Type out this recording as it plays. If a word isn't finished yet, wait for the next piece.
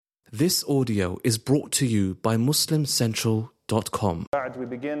This audio is brought to you by MuslimCentral.com. We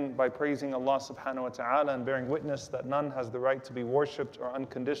begin by praising Allah subhanahu wa ta'ala and bearing witness that none has the right to be worshipped or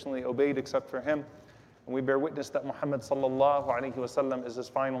unconditionally obeyed except for Him. And we bear witness that Muhammad sallallahu alayhi wa sallam is His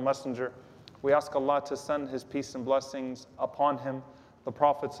final messenger. We ask Allah to send His peace and blessings upon Him, the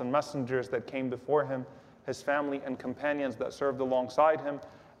prophets and messengers that came before Him, His family and companions that served alongside Him,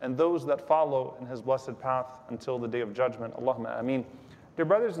 and those that follow in His blessed path until the day of judgment. Allahumma ameen. Dear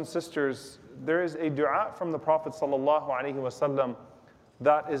brothers and sisters, there is a dua from the Prophet ﷺ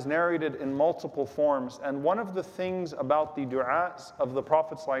that is narrated in multiple forms. And one of the things about the du'as of the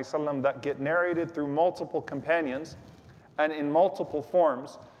Prophet ﷺ that get narrated through multiple companions and in multiple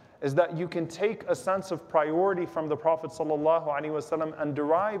forms is that you can take a sense of priority from the Prophet ﷺ and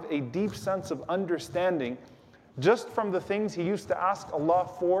derive a deep sense of understanding just from the things he used to ask Allah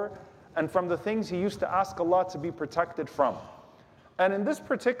for and from the things he used to ask Allah to be protected from. And in this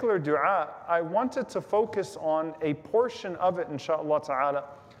particular dua, I wanted to focus on a portion of it, inshaAllah ta'ala,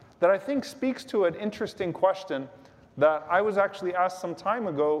 that I think speaks to an interesting question that I was actually asked some time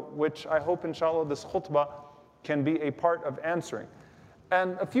ago, which I hope, inshaAllah, this khutbah can be a part of answering.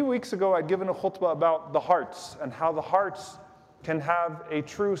 And a few weeks ago, I'd given a khutbah about the hearts and how the hearts can have a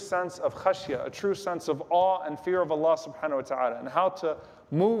true sense of khashya, a true sense of awe and fear of Allah subhanahu wa ta'ala, and how to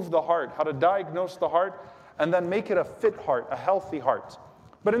move the heart, how to diagnose the heart, and then make it a fit heart, a healthy heart.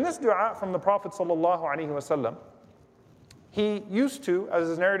 But in this dua from the Prophet ﷺ, he used to, as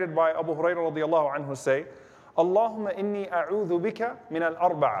is narrated by Abu Hurairah radiallahu anhu, say, Allahumma inni a'udhu bika min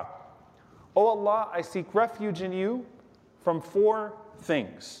al-arba'a. O Allah, I seek refuge in you from four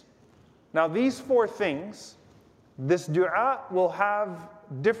things. Now these four things, this dua will have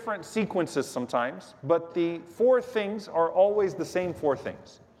different sequences sometimes, but the four things are always the same four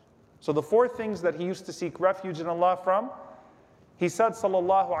things. So the four things that he used to seek refuge in Allah from, he said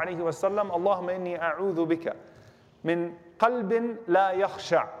sallallahu alayhi wa sallam, Allahumma inni a'udhu bika min qalbin la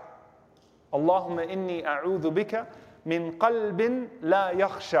yakhsha'. Allahumma inni a'udhu bika min qalbin la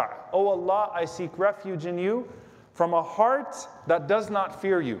yakhsha'. O Allah, I seek refuge in you from a heart that does not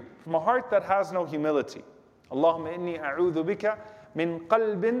fear you, from a heart that has no humility. Allahumma inni a'udhu bika min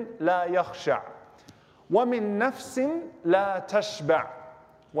qalbin la yakhsha'. Wa min nafsin la tashba'.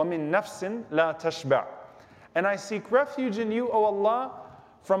 وَمِن نَفْسٍ لَا تَشْبَعْ. And I seek refuge in you, O Allah,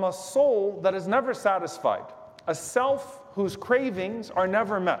 from a soul that is never satisfied, a self whose cravings are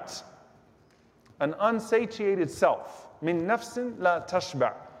never met, an unsatiated self. مِن نَفْسٍ لَا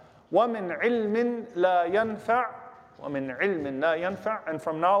تَشْبَعْ وَمِن عِلْمٍ لَا يَنْفَعْ وَمِن عِلْمٍ لَا يَنْفَعْ. And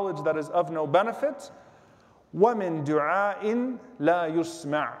from knowledge that is of no benefit. وَمِن دُعَاءٍ لَا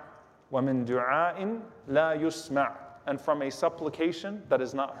يُسْمَعْ وَمِن دُعَاءٍ لَا يُسْمَعْ. And from a supplication that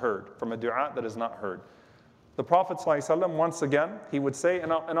is not heard, from a dua that is not heard. The Prophet ﷺ, once again, he would say,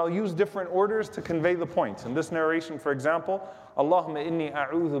 and I'll use different orders to convey the point. In this narration, for example, Allahumma inni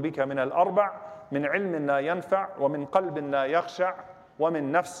a'udhu bika min al-arba' min ilmin la yanfa' wa min qalbin la yakhsha' wa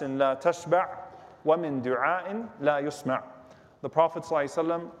min nafsin la tashba' wa min du'a'in la yusma'. The Prophet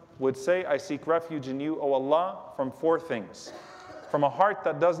ﷺ would say, I seek refuge in you, O Allah, from four things. From a heart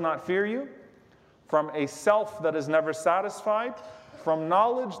that does not fear you, from a self that is never satisfied, from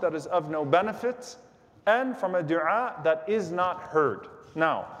knowledge that is of no benefit, and from a dua that is not heard.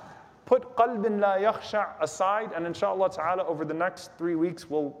 Now, put qalbin la yakhsha' aside, and inshaAllah ta'ala over the next 3 weeks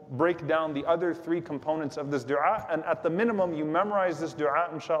we'll break down the other three components of this dua, and at the minimum you memorize this dua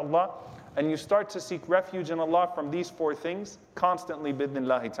inshaAllah, and you start to seek refuge in Allah from these four things constantly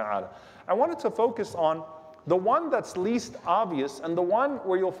bidnillahi ta'ala. I wanted to focus on the one that's least obvious, and the one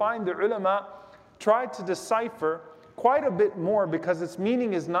where you'll find the ulama tried to decipher quite a bit more because its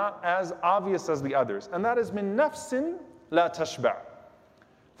meaning is not as obvious as the others. And that is min nafsin la tashba'.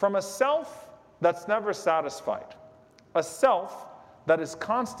 From a self that's never satisfied. A self that is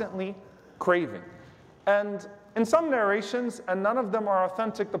constantly craving. And in some narrations, and none of them are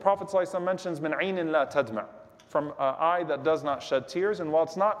authentic, the Prophet ﷺ mentions min aynin la tadma', from an eye that does not shed tears. And while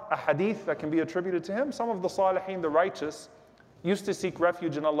it's not a hadith that can be attributed to him, some of the salihin, the righteous, used to seek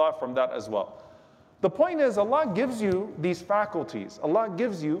refuge in Allah from that as well. The point is, Allah gives you these faculties. Allah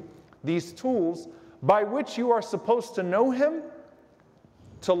gives you these tools by which you are supposed to know Him,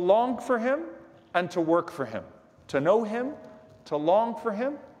 to long for Him, and to work for Him. To know Him, to long for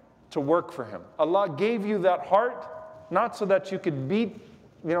Him, to work for Him. Allah gave you that heart, not so that you could beat,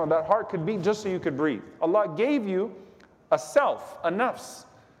 that heart could beat just so you could breathe. Allah gave you a self, a nafs,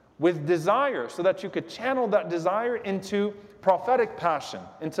 with desire, so that you could channel that desire into prophetic passion,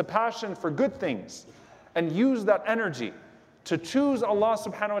 into passion for good things, and use that energy to choose Allah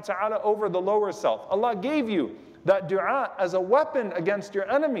subhanahu wa ta'ala over the lower self. Allah gave you that dua as a weapon against your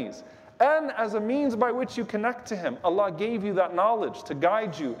enemies and as a means by which you connect to Him. Allah gave you that knowledge to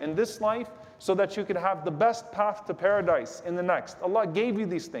guide you in this life so that you could have the best path to paradise in the next. Allah gave you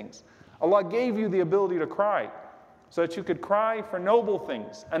these things. Allah gave you the ability to cry so that you could cry for noble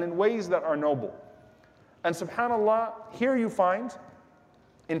things and in ways that are noble. And subhanAllah, here you find,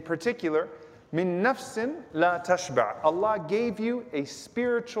 in particular, min nafsin la tashba'. Allah gave you a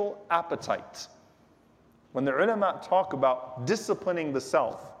spiritual appetite. When the ulama talk about disciplining the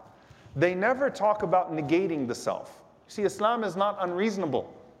self, they never talk about negating the self. See, Islam is not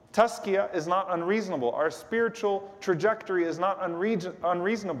unreasonable. Tazkiyah is not unreasonable. Our spiritual trajectory is not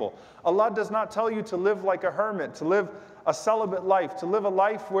unreasonable. Allah does not tell you to live like a hermit, to live a celibate life, to live a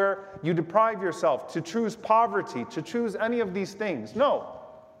life where you deprive yourself, to choose poverty, to choose any of these things. No.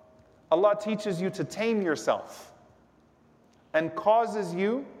 Allah teaches you to tame yourself and causes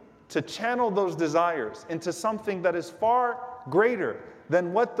you to channel those desires into something that is far greater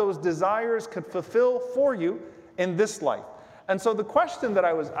than what those desires could fulfill for you in this life. And so the question that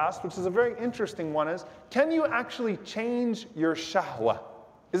I was asked, which is a very interesting one, is, can you actually change your shahwa?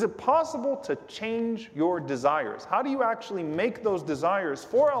 Is it possible to change your desires? How do you actually make those desires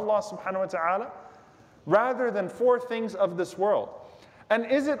for Allah subhanahu wa ta'ala rather than for things of this world? And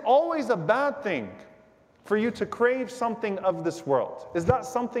is it always a bad thing for you to crave something of this world? Is that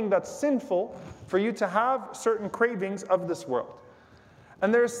something that's sinful for you to have certain cravings of this world?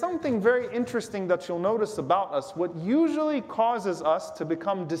 And there's something very interesting that you'll notice about us. What usually causes us to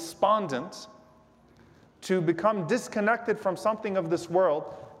become despondent, to become disconnected from something of this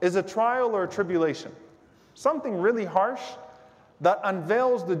world, is a trial or a tribulation. Something really harsh that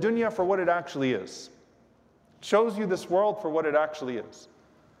unveils the dunya for what it actually is. Shows you this world for what it actually is.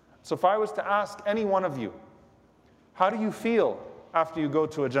 So if I was to ask any one of you, how do you feel after you go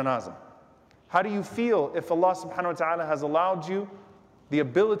to a janazah? How do you feel if Allah subhanahu wa ta'ala has allowed you the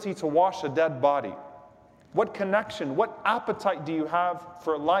ability to wash a dead body? What connection, what appetite do you have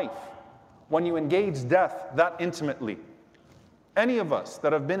for life when you engage death that intimately? Any of us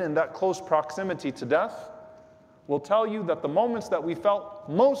that have been in that close proximity to death will tell you that the moments that we felt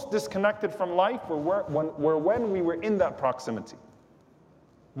most disconnected from life were when we were in that proximity.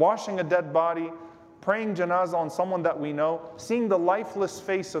 Washing a dead body, praying janazah on someone that we know, seeing the lifeless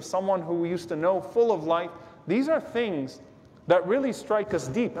face of someone who we used to know full of life. These are things that really strike us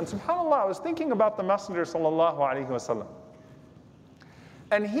deep. And subhanAllah, I was thinking about the Messenger sallallahu alaihi wasallam.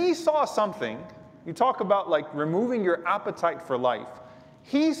 And he saw something, you talk about like removing your appetite for life.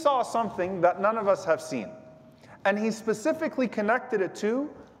 He saw something that none of us have seen. And he specifically connected it to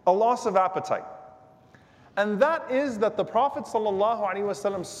a loss of appetite. And that is that the Prophet sallallahu alaihi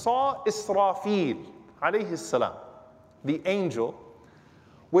wasallam saw Israfil alayhi salam, the angel,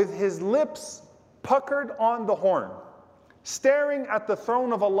 with his lips puckered on the horn, staring at the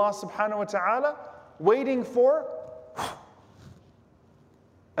throne of Allah subhanahu wa ta'ala, waiting for,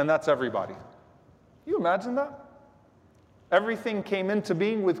 and that's everybody. You imagine that? Everything came into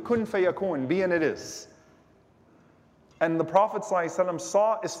being with kun fayakun, be and it is. And the Prophet ﷺ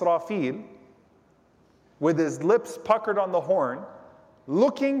saw Israfil with his lips puckered on the horn,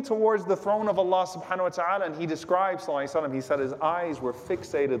 looking towards the throne of Allah subhanahu wa ta'ala, and he describes ﷺ, he said his eyes were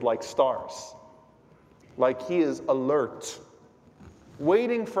fixated like stars. Like he is alert,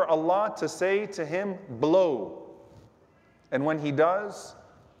 waiting for Allah to say to him, blow. And when he does,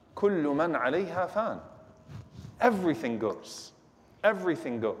 كُلُّ مَنْ عَلَيْهَا فَانٍ. Everything goes.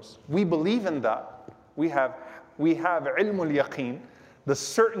 Everything goes. We believe in that. We have ilmul yaqeen, the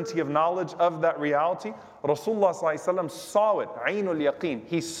certainty of knowledge of that reality. Rasulullah ﷺ saw it, aynul yaqeen.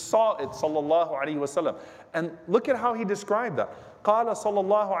 He saw it, sallallahu alayhi wasallam. And look at how he described that. قال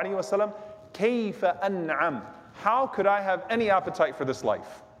sallallahu alayhi wasallam, كيف أنعم. How could I have any appetite for this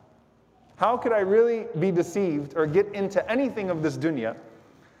life? How could I really be deceived or get into anything of this dunya?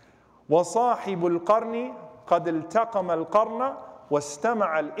 وصاحب القرن قد التقم القرن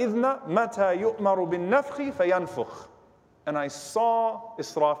واستمع الإذن متى يؤمر بالنفخ فينفخ. And I saw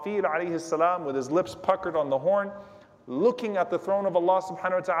Israfil alayhi salam with his lips puckered on the horn, looking at the throne of Allah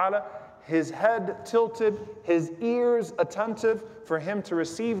subhanahu wa ta'ala, his head tilted, his ears attentive for him to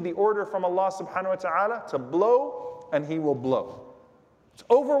receive the order from Allah subhanahu wa ta'ala to blow, and he will blow. It's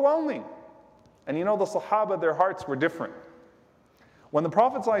overwhelming. And you know, the Sahaba, their hearts were different. When the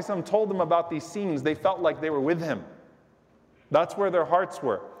Prophet ﷺ told them about these scenes, they felt like they were with him. That's where their hearts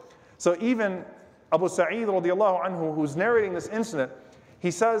were. So even Abu Sa'id radiallahu anhu, who's narrating this incident,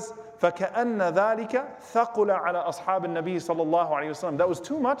 he says, فَكَأَنَّ ذَلِكَ ثَقُلَ عَلَى أَصْحَابِ النَّبِيِّ صلى الله عليه وسلم. That was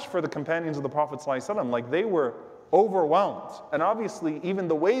too much for the companions of the Prophet ﷺ. Like they were overwhelmed. And obviously, even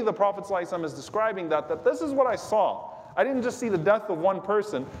the way the Prophet ﷺ is describing that this is what I saw. I didn't just see the death of one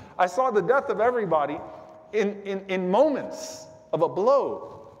person. I saw the death of everybody in moments of a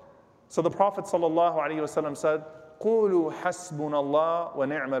blow. So the Prophet ﷺ said, قُولُوا حَسْبُنَا اللَّهُ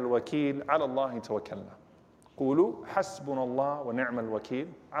وَنِعْمَ الْوَكِيلُ عَلَى اللَّهِ تَوَكَّلْنَا. قُولُوا حَسْبُنَا اللَّهُ وَنِعْمَ الْوَكِيلُ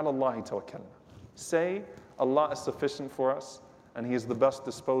عَلَى اللَّهِ تَوَكَّلْنَا. Say, Allah is sufficient for us, and He is the best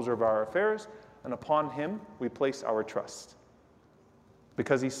disposer of our affairs, and upon Him we place our trust.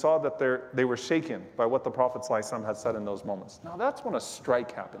 Because he saw that they were shaken by what the Prophet ﷺ had said in those moments. Now that's when a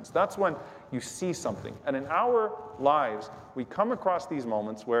strike happens. That's when you see something. And in our lives, we come across these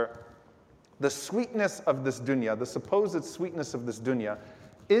moments where the sweetness of this dunya, the supposed sweetness of this dunya,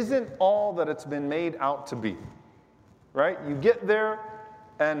 isn't all that it's been made out to be. Right? You get there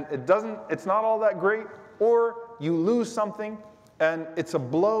and it's not all that great, or you lose something and it's a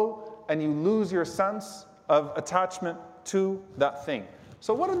blow and you lose your sense of attachment to that thing.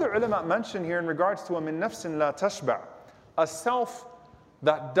 So what do the ulama mention here in regards to a min nafsin la tashba', a self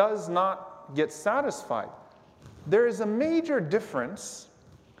that does not get satisfied? There is a major difference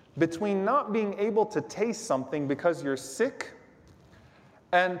between not being able to taste something because you're sick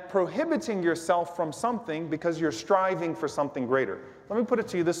and prohibiting yourself from something because you're striving for something greater. Let me put it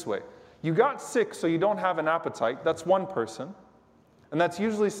to you this way. You got sick so you don't have an appetite. That's one person. And that's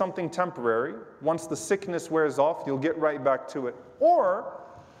usually something temporary. Once the sickness wears off, you'll get right back to it. Or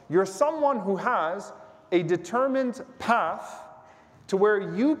you're someone who has a determined path to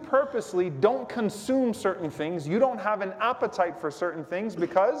where you purposely don't consume certain things. You don't have an appetite for certain things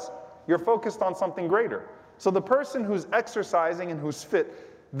because you're focused on something greater. So the person who's exercising and who's fit,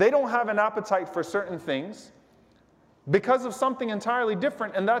 they don't have an appetite for certain things because of something entirely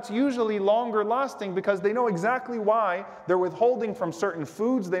different, and that's usually longer lasting because they know exactly why they're withholding from certain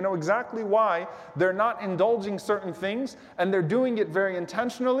foods, they know exactly why they're not indulging certain things, and they're doing it very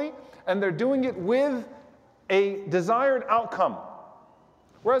intentionally, and they're doing it with a desired outcome.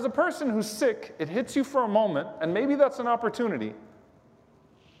 Whereas a person who's sick, it hits you for a moment, and maybe that's an opportunity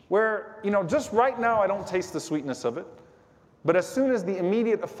where, just right now I don't taste the sweetness of it, but as soon as the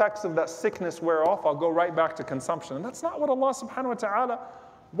immediate effects of that sickness wear off, I'll go right back to consumption. And that's not what Allah subhanahu wa ta'ala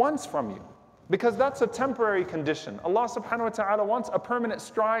wants from you. Because that's a temporary condition. Allah subhanahu wa ta'ala wants a permanent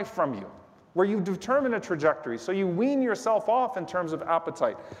strive from you, where you determine a trajectory. So you wean yourself off in terms of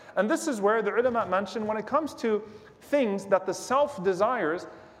appetite. And this is where the ulama mention when it comes to things that the self desires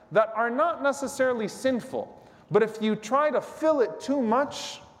that are not necessarily sinful. But if you try to fill it too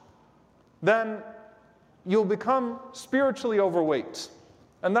much, then you'll become spiritually overweight.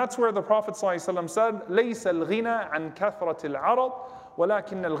 And that's where the Prophet ﷺ said, لَيْسَ الْغِنَى عَنْ كَثْرَةِ الْعَرَضِ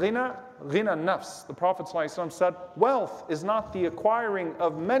وَلَكِنَّ الْغِنَى غِنَى النَّفْسِ. The Prophet ﷺ said, wealth is not the acquiring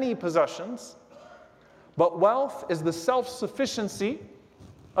of many possessions, but wealth is the self-sufficiency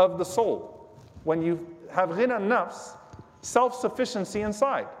of the soul. When you have غِنَى النَّفْس, self-sufficiency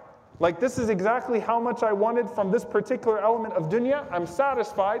inside. Like, this is exactly how much I wanted from this particular element of dunya. I'm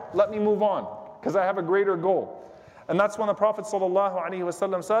satisfied, let me move on, because I have a greater goal. And that's when the Prophet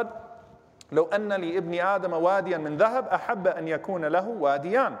ﷺ said, لو أن لابن آدم واديا من ذهب أحب أن يكون له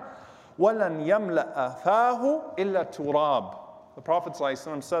واديان ولن يملأ فاه إلا تراب. The Prophet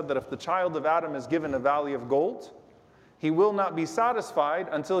ﷺ said that if the child of Adam is given a valley of gold, he will not be satisfied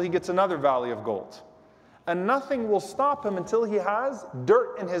until he gets another valley of gold. And nothing will stop him until he has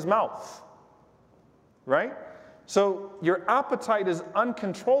dirt in his mouth. Right? So your appetite is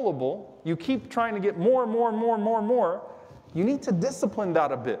uncontrollable. You keep trying to get more. You need to discipline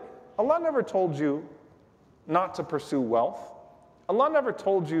that a bit. Allah never told you not to pursue wealth. Allah never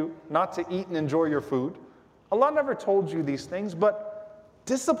told you not to eat and enjoy your food. Allah never told you these things, but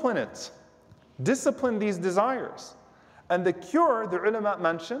discipline it. Discipline these desires. And the cure, the ulama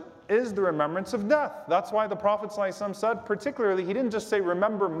mention, is the remembrance of death. That's why the Prophet ﷺ said, particularly, he didn't just say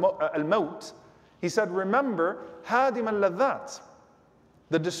remember al-maut. He said, remember hadim al-ladhat,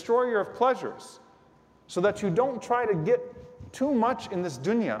 the destroyer of pleasures, so that you don't try to get too much in this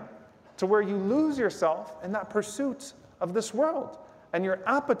dunya to where you lose yourself in that pursuit of this world and your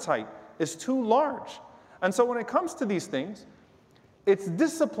appetite is too large. And so when it comes to these things, it's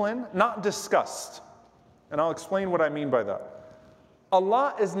discipline, not disgust. And I'll explain what I mean by that.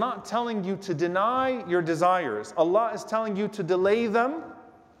 Allah is not telling you to deny your desires. Allah is telling you to delay them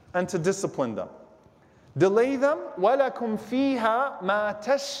and to discipline them. Delay them. وَلَكُمْ فِيهَا مَا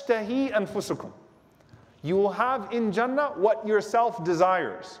تَشْتَهِي أَنفُسُكُمْ. You will have in Jannah what yourself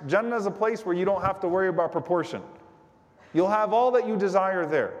desires. Jannah is a place where you don't have to worry about proportion. You'll have all that you desire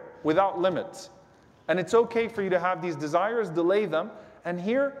there without limits. And it's okay for you to have these desires, delay them, and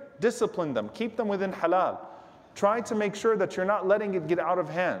here, discipline them. Keep them within halal. Try to make sure that you're not letting it get out of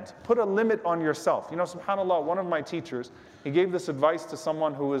hand. Put a limit on yourself. You know, subhanAllah, one of my teachers, he gave this advice to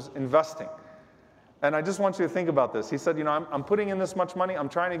someone who was investing. And I just want you to think about this. He said, you know, I'm putting in this much money. I'm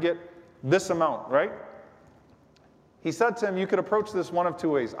trying to get this amount, right? He said to him, you could approach this one of two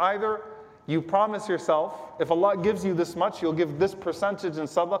ways. Either you promise yourself, if Allah gives you this much, you'll give this percentage in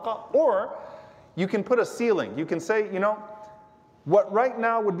sadaqah, or you can put a ceiling. You can say, you know, what right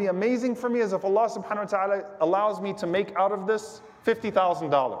now would be amazing for me is if Allah subhanahu wa ta'ala allows me to make out of this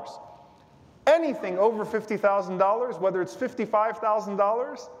 $50,000. Anything over $50,000, whether it's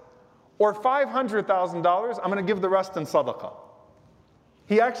 $55,000 or $500,000, I'm going to give the rest in sadaqah.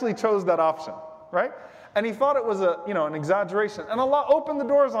 He actually chose that option, right? And he thought it was an exaggeration. And Allah opened the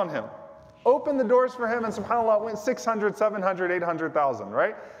doors on him. Opened the doors for him, and subhanAllah, it went 600, 700, 800,000,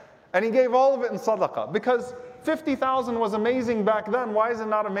 right? And he gave all of it in sadaqah. Because 50,000 was amazing back then. Why is it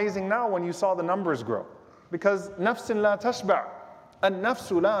not amazing now when you saw the numbers grow? Because nafsin la tashba'.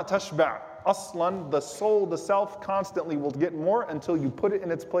 An-nafsu la tashba'. Aslan, the soul, the self constantly will get more until you put it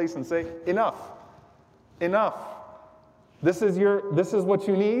in its place and say, enough. Enough. This is what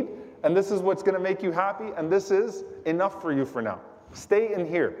you need, and this is what's going to make you happy, and this is enough for you for now. Stay in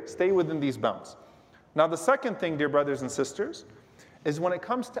here. Stay within these bounds. Now the second thing, dear brothers and sisters, is when it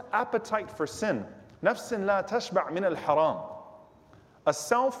comes to appetite for sin. Nafsin la tashba' min al-haram. A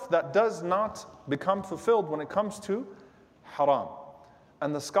self that does not become fulfilled when it comes to haram.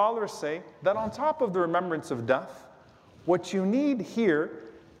 And the scholars say that on top of the remembrance of death, what you need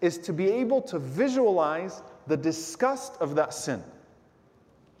here is to be able to visualize the disgust of that sin.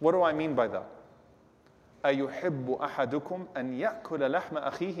 What do I mean by that? أَيُحِبُّ أَحَدُكُمْ أَنْ يَأْكُلَ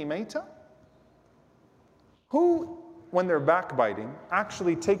لَحْمَ أَخِيهِ مَيْتًا? Who, when they're backbiting,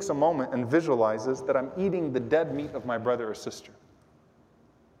 actually takes a moment and visualizes that I'm eating the dead meat of my brother or sister?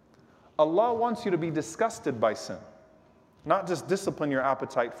 Allah wants you to be disgusted by sin. Not just discipline your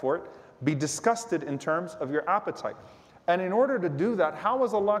appetite for it, be disgusted in terms of your appetite. And in order to do that, how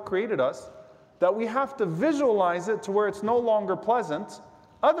has Allah created us? That we have to visualize it to where it's no longer pleasant.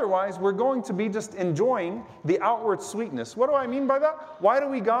 Otherwise, we're going to be just enjoying the outward sweetness. What do I mean by that? Why do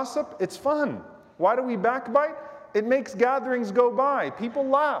we gossip? It's fun. Why do we backbite? It makes gatherings go by. People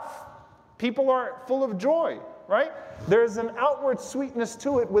laugh. People are full of joy, right? There's an outward sweetness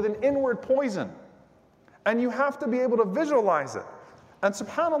to it with an inward poison. And you have to be able to visualize it. And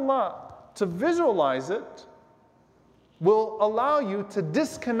subhanAllah, to visualize it will allow you to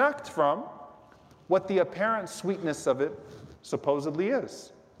disconnect from what the apparent sweetness of it supposedly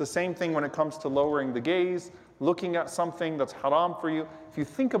is. The same thing when it comes to lowering the gaze, looking at something that's haram for you. If you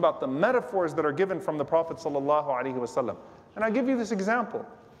think about the metaphors that are given from the Prophet ﷺ. And I give you this example.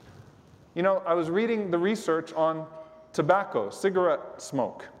 You know, I was reading the research on tobacco, cigarette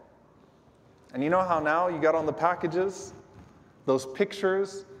smoke. And you know how now you got on the packages those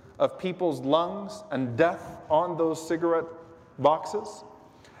pictures of people's lungs and death on those cigarette boxes?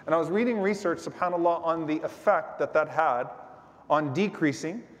 And I was reading research, subhanAllah, on the effect that had on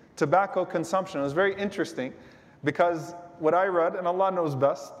decreasing tobacco consumption. It was very interesting because what I read, and Allah knows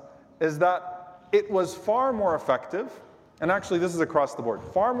best, is that it was far more effective, and actually this is across the board,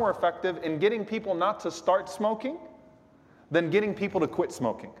 far more effective in getting people not to start smoking than getting people to quit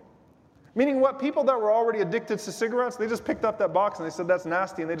smoking. Meaning what? People that were already addicted to cigarettes, they just picked up that box and they said that's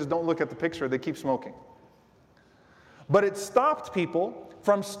nasty and they just don't look at the picture, they keep smoking. But it stopped people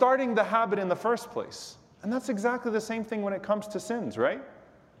from starting the habit in the first place. And that's exactly the same thing when it comes to sins, right?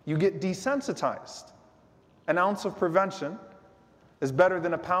 You get desensitized. An ounce of prevention is better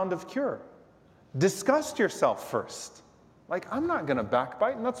than a pound of cure. Disgust yourself first. Like, I'm not going to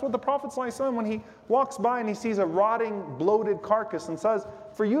backbite. And that's what the Prophet ﷺ, when he walks by and he sees a rotting, bloated carcass and says,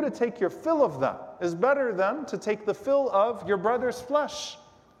 for you to take your fill of that is better than to take the fill of your brother's flesh.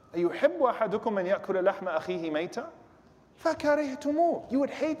 أَيُحِبُّ أَحَدُكُمْ أَنْ يَأْكُلَ لَحْمَ أَخِيهِ مَيْتًا فَكَرِهْتُمُوهُ. You would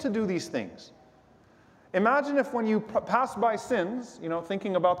hate to do these things. Imagine if when you pass by sins, you know,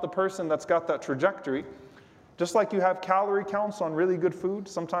 thinking about the person that's got that trajectory, just like you have calorie counts on really good food,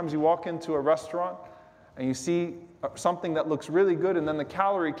 sometimes you walk into a restaurant and you see something that looks really good and then the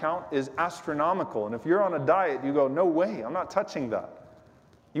calorie count is astronomical. And if you're on a diet, you go, no way, I'm not touching that.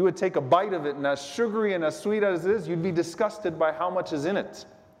 You would take a bite of it, and as sugary and as sweet as it is, you'd be disgusted by how much is in it.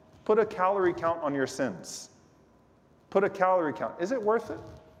 Put a calorie count on your sins. Put a calorie count. Is it worth it?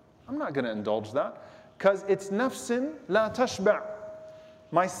 I'm not going to indulge that. Because it's nafsin la tashba'.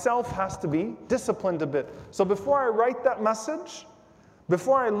 Myself has to be disciplined a bit. So before I write that message,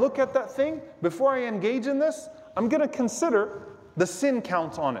 before I look at that thing, before I engage in this, I'm going to consider the sin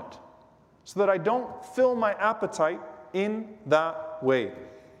count on it so that I don't fill my appetite in that way.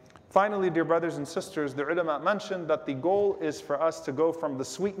 Finally, dear brothers and sisters, the ulama mentioned that the goal is for us to go from the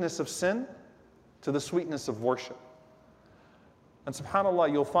sweetness of sin to the sweetness of worship. And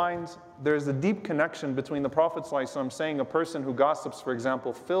subhanAllah, you'll find there's a deep connection between the Prophet ﷺ saying a person who gossips, for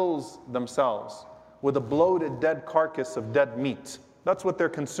example, fills themselves with a bloated dead carcass of dead meat. That's what they're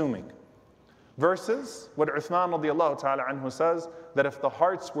consuming. Versus what Uthman radiallahu ta'ala anhu says, that if the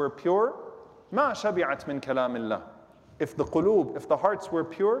hearts were pure, مَا شَبِعَتْ مِنْ كَلَامِ اللَّهِ. If the hearts were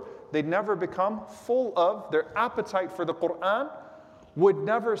pure, they'd never become full of, their appetite for the Quran would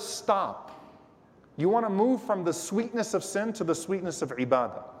never stop. You want to move from the sweetness of sin to the sweetness of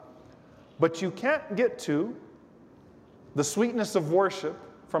ibadah. But you can't get to the sweetness of worship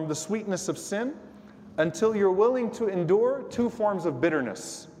from the sweetness of sin until you're willing to endure two forms of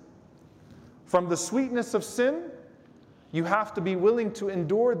bitterness. From the sweetness of sin, you have to be willing to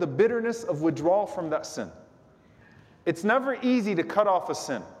endure the bitterness of withdrawal from that sin. It's never easy to cut off a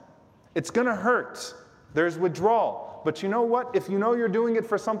sin. It's going to hurt. There's withdrawal. But you know what? If you know you're doing it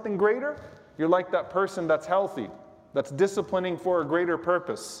for something greater, you're like that person that's healthy, that's disciplining for a greater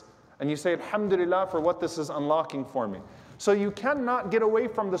purpose. And you say, Alhamdulillah, for what this is unlocking for me. So you cannot get away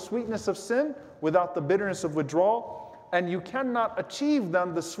from the sweetness of sin without the bitterness of withdrawal. And you cannot achieve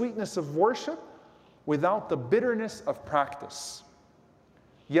then the sweetness of worship without the bitterness of practice.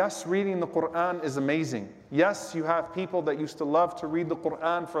 Yes, reading the Quran is amazing. Yes, you have people that used to love to read the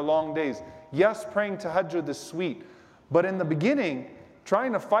Quran for long days. Yes, praying tahajjud is sweet. But in the beginning,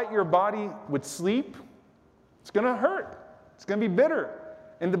 trying to fight your body with sleep, it's going to hurt. It's going to be bitter.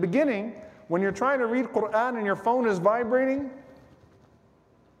 In the beginning, when you're trying to read Quran and your phone is vibrating,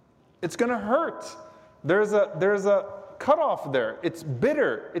 it's going to hurt. There's a cutoff there. It's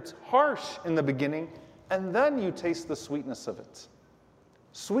bitter. It's harsh in the beginning. And then you taste the sweetness of it.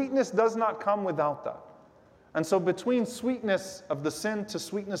 Sweetness does not come without that. And so between sweetness of the sin to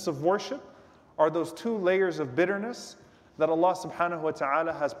sweetness of worship are those two layers of bitterness that Allah subhanahu wa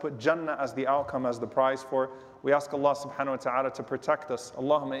ta'ala has put Jannah as the outcome, as the prize for. We ask Allah subhanahu wa ta'ala to protect us.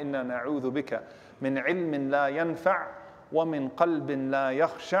 Allahumma inna na'udhu bika min ilmin la yanfa' wa min qalbin la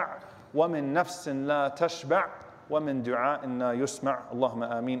yakhsha' wa min nafsin la tashba' wa min du'a'in la yusma'. Allahumma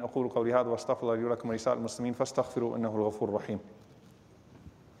ameen. Aqulu qawli hadha wa astaghfirullah li wa lakum wa lisa'il muslimin fastaghfiru innahu al-ghafurur rahim.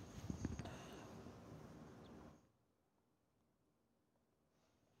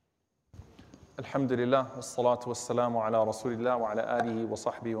 الحمد لله والصلاة والسلام على رسول الله وعلى آله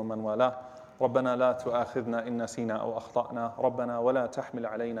وصحبه ومن والاه ربنا لا تؤاخذنا إن نسينا أو أخطأنا ربنا ولا تحمل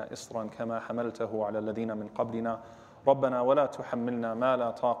علينا إصرا كما حملته على الذين من قبلنا ربنا ولا تحملنا ما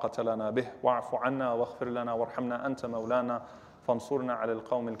لا طاقة لنا به واعف عنا واغفر لنا وارحمنا أنت مولانا فانصرنا على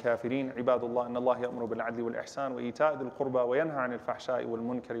القوم الكافرين عباد الله إن الله يأمر بالعدل والإحسان وإيتاء ذي القربى وينهى عن الفحشاء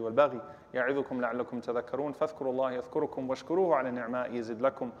والمنكر والبغي يعظكم لعلكم تذكرون فاذكروا الله يذكركم واشكروه على نعمائه يزد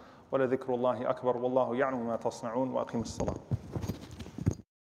لكم ولذكر الله أكبر والله يعلم ما تصنعون وأقيموا الصلاة